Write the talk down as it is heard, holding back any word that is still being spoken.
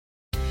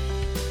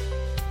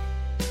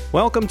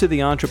Welcome to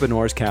the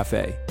Entrepreneur's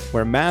Cafe,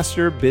 where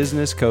master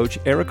business coach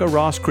Erica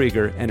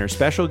Ross-Krieger and her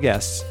special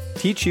guests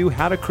teach you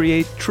how to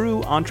create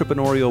true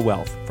entrepreneurial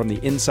wealth from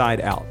the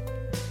inside out.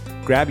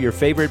 Grab your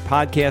favorite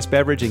podcast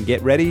beverage and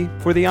get ready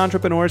for the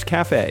Entrepreneur's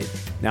Cafe.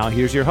 Now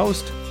here's your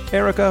host,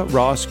 Erica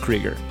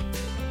Ross-Krieger.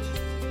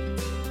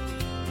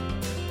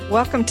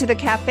 Welcome to the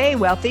Cafe,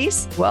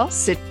 Wealthies. Well,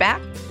 sit back,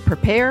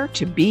 prepare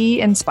to be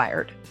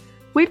inspired.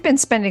 We've been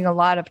spending a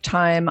lot of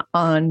time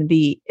on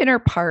the inner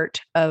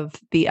part of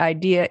the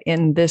idea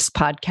in this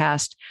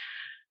podcast,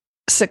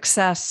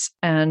 success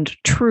and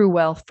true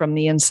wealth from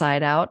the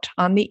inside out,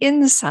 on the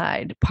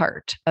inside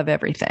part of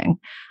everything.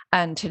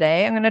 And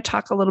today I'm going to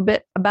talk a little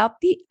bit about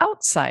the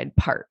outside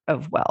part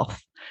of wealth.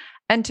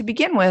 And to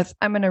begin with,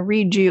 I'm going to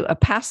read you a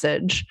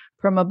passage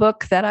from a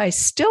book that I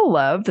still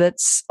love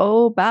that's,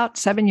 about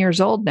 7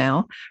 years old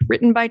now,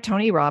 written by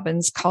Tony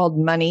Robbins called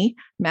Money,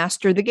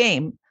 Master the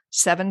Game.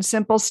 7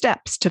 Simple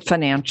Steps to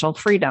Financial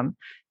Freedom.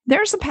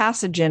 There's a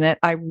passage in it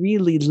I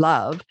really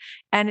love,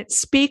 and it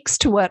speaks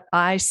to what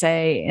I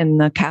say in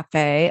the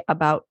cafe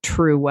about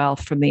true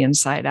wealth from the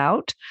inside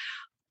out.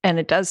 And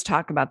it does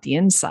talk about the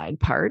inside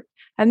part.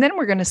 And then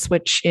we're going to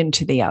switch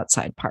into the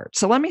outside part.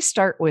 So let me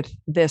start with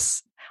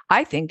this,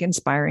 I think,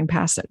 inspiring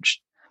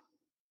passage.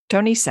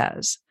 Tony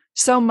says,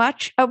 "So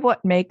much of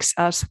what makes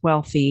us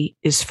wealthy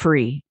is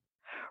free.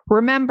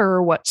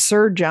 Remember what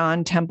Sir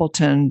John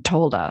Templeton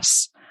told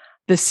us.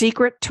 The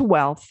secret to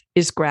wealth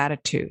is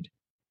gratitude.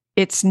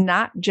 It's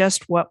not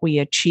just what we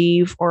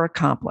achieve or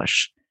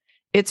accomplish.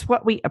 It's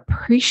what we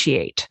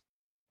appreciate.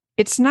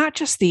 It's not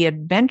just the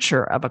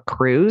adventure of a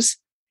cruise.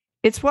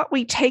 It's what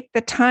we take the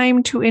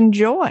time to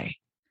enjoy.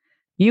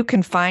 You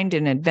can find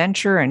an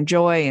adventure and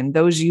joy in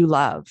those you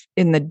love,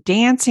 in the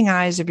dancing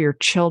eyes of your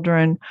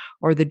children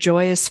or the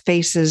joyous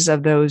faces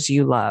of those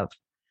you love.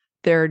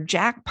 There are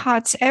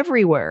jackpots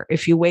everywhere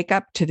if you wake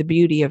up to the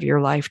beauty of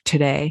your life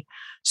today.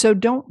 So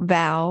don't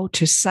vow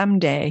to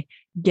someday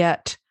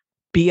get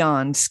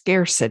beyond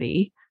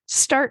scarcity.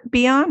 Start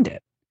beyond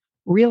it.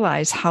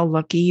 Realize how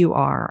lucky you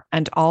are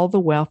and all the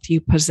wealth you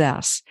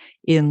possess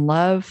in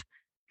love,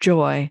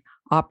 joy,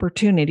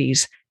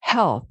 opportunities,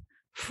 health,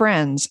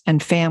 friends,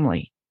 and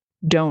family.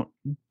 Don't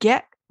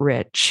get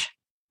rich.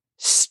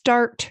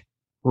 Start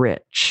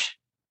rich."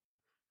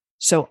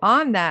 So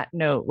on that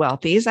note,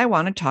 wealthies, I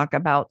want to talk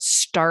about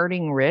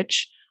starting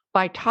rich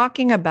by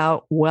talking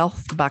about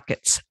wealth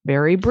buckets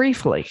very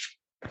briefly.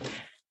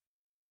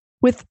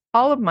 With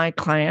all of my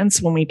clients,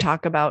 when we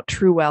talk about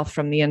true wealth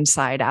from the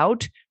inside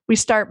out, we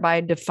start by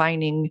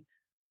defining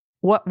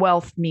what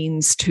wealth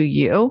means to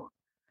you.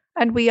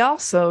 And we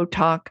also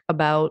talk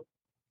about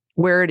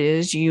where it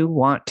is you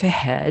want to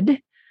head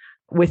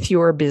with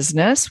your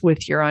business,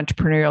 with your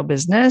entrepreneurial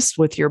business,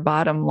 with your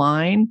bottom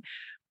line,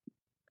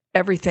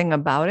 everything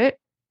about it,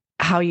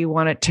 how you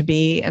want it to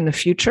be in the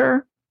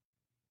future,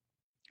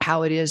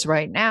 how it is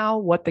right now,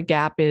 what the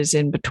gap is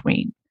in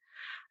between.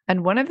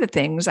 And one of the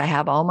things I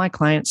have all my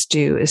clients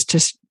do is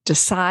to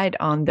decide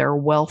on their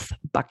wealth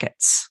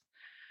buckets.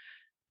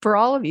 For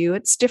all of you,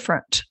 it's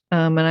different.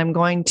 And I'm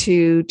going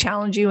to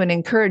challenge you and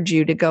encourage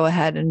you to go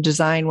ahead and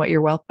design what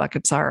your wealth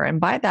buckets are.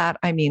 And by that,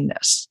 I mean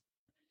this.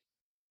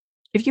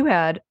 If you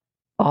had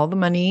all the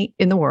money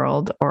in the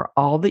world or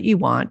all that you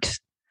want,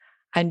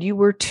 and you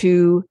were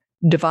to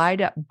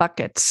divide up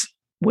buckets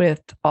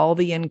with all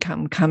the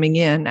income coming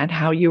in and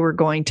how you were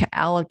going to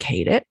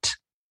allocate it,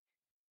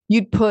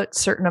 you'd put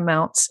certain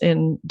amounts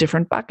in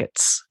different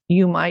buckets.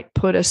 You might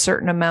put a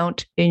certain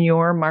amount in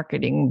your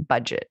marketing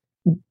bucket.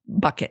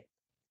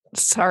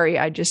 Sorry,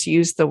 I just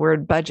used the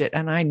word budget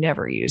and I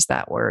never use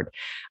that word.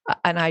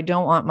 And I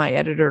don't want my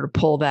editor to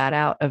pull that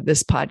out of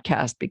this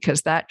podcast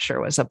because that sure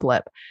was a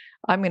blip.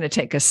 I'm going to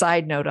take a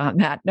side note on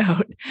that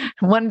note.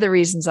 One of the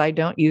reasons I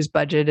don't use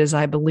budget is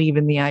I believe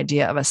in the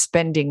idea of a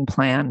spending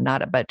plan,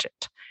 not a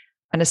budget.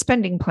 And a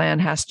spending plan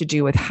has to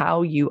do with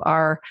how you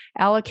are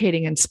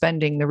allocating and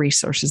spending the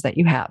resources that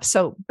you have.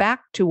 So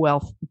back to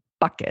wealth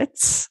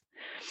buckets.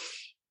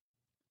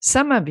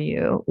 Some of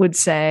you would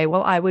say,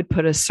 well, I would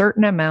put a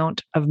certain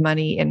amount of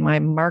money in my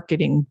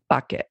marketing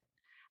bucket,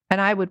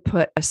 and I would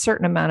put a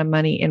certain amount of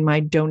money in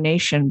my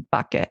donation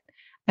bucket,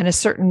 and a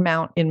certain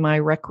amount in my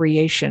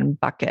recreation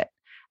bucket,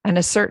 and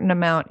a certain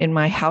amount in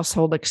my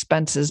household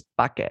expenses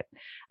bucket,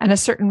 and a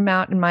certain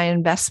amount in my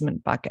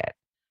investment bucket,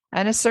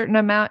 and a certain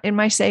amount in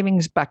my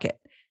savings bucket,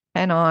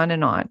 and on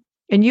and on.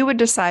 And you would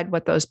decide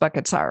what those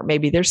buckets are.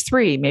 Maybe there's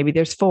 3, maybe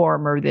there's 4,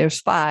 maybe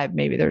there's 5,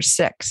 maybe there's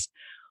 6.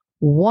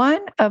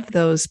 One of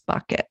those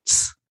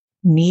buckets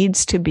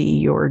needs to be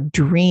your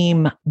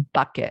dream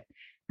bucket.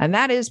 And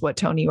that is what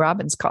Tony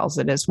Robbins calls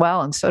it as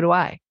well. And so do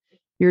I,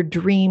 your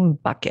dream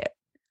bucket.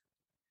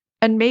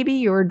 And maybe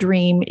your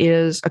dream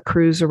is a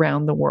cruise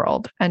around the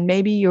world. And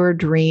maybe your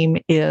dream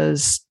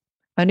is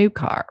a new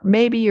car.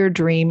 Maybe your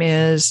dream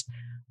is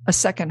a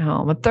second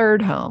home, a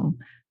third home.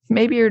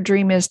 Maybe your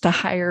dream is to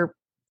hire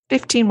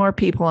 15 more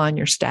people on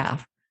your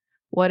staff.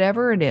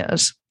 Whatever it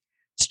is,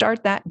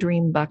 start that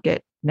dream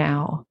bucket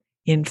now.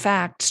 In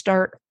fact,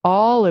 start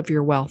all of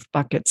your wealth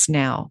buckets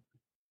now.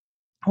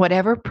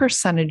 Whatever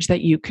percentage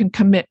that you can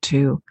commit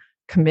to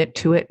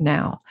it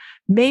now.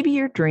 Maybe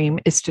your dream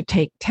is to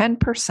take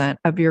 10%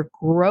 of your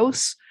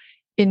gross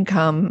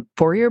income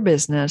for your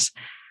business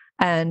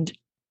and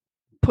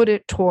put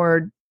it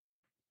toward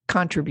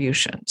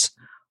contributions.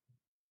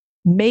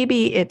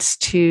 Maybe it's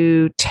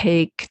to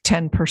take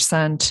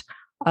 10%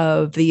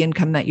 of the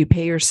income that you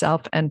pay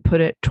yourself and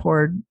put it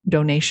toward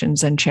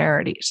donations and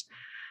charities.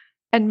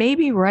 And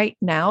maybe right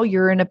now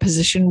you're in a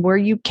position where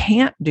you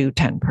can't do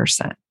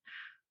 10%.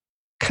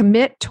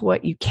 Commit to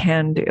what you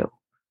can do.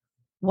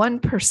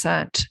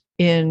 1%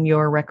 in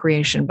your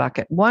recreation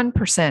bucket,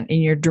 1% in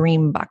your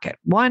dream bucket,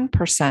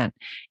 1%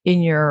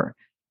 in your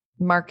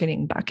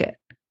marketing bucket.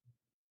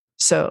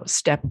 So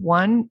step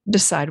 1,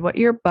 decide what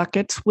your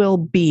buckets will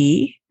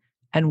be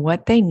and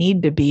what they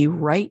need to be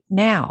right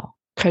now,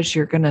 because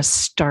you're going to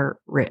start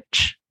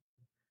rich.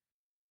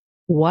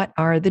 What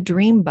are the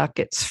dream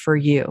buckets for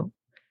you?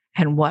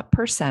 And what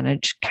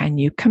percentage can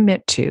you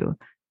commit to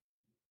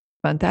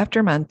month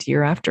after month,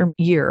 year after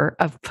year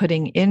of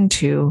putting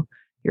into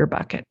your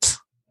buckets?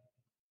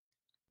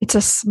 It's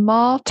a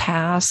small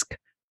task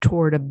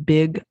toward a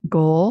big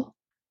goal.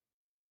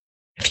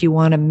 If you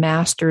want to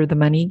master the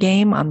money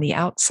game on the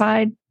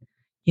outside,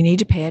 you need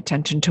to pay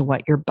attention to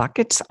what your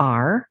buckets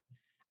are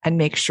and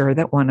make sure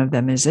that one of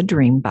them is a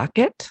dream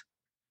bucket.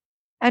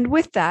 And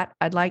with that,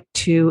 I'd like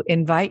to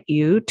invite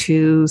you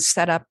to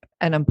set up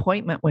an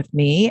appointment with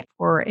me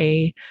for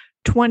a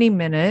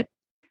 20-minute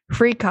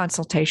free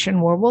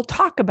consultation where we'll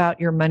talk about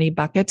your money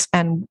buckets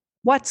and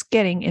what's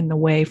getting in the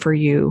way for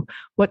you,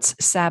 what's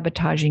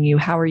sabotaging you,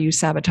 how are you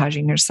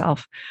sabotaging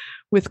yourself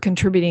with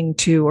contributing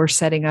to or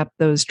setting up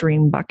those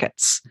dream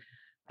buckets.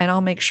 And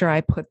I'll make sure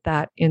I put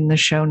that in the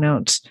show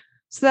notes.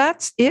 So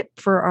that's it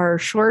for our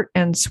short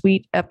and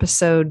sweet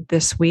episode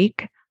this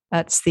week.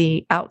 That's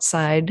the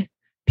outside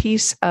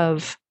piece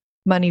of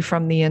money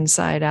from the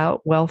inside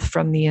out, wealth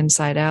from the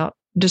inside out.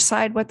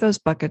 Decide what those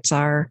buckets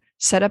are.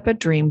 Set up a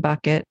dream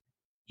bucket.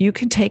 You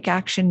can take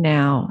action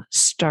now.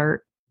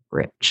 Start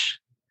rich.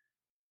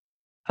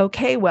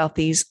 Okay,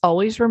 wealthies,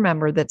 always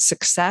remember that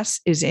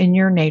success is in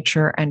your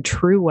nature and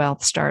true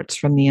wealth starts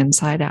from the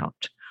inside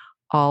out.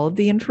 All of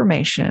the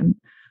information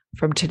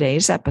from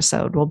today's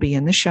episode will be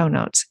in the show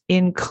notes,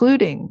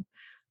 including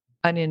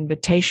an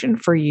invitation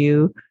for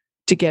you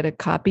to get a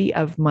copy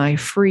of my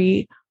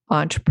free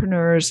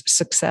Entrepreneur's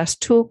Success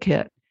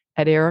Toolkit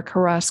at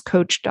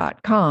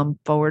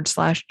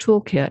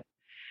ericarosscoach.com/toolkit,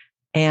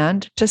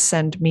 and to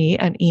send me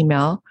an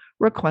email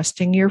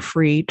requesting your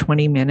free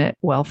 20-minute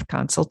wealth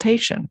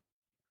consultation.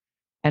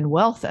 And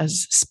wealth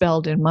is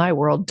spelled in my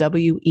world,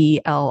 WELLTH.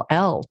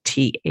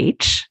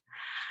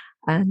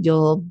 And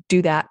you'll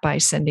do that by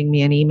sending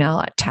me an email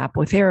at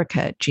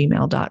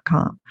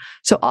tapwitherica@gmail.com.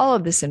 So all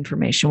of this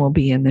information will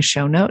be in the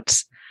show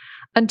notes.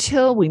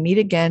 Until we meet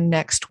again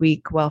next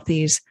week,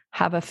 wealthies,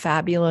 have a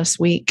fabulous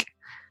week,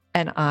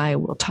 and I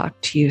will talk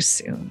to you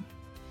soon.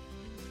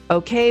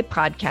 Okay,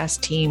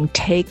 podcast team,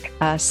 take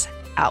us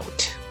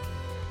out.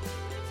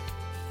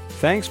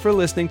 Thanks for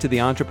listening to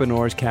the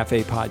Entrepreneurs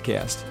Cafe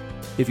podcast.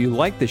 If you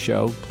like the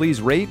show,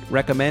 please rate,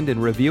 recommend,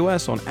 and review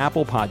us on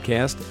Apple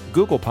Podcast,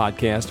 Google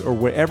Podcast, or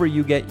wherever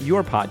you get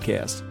your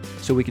podcasts,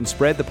 so we can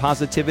spread the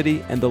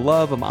positivity and the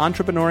love of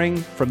entrepreneuring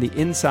from the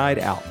inside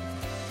out.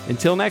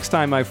 Until next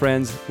time, my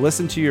friends,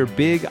 listen to your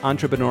big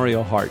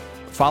entrepreneurial heart.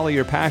 Follow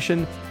your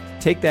passion,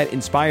 take that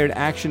inspired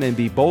action, and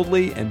be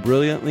boldly and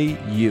brilliantly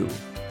you.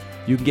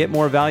 You can get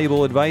more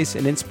valuable advice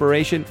and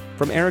inspiration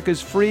from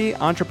Erica's free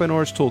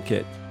Entrepreneur's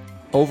Toolkit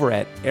over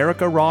at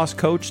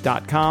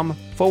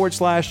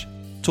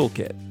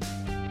ericarosscoach.com/toolkit.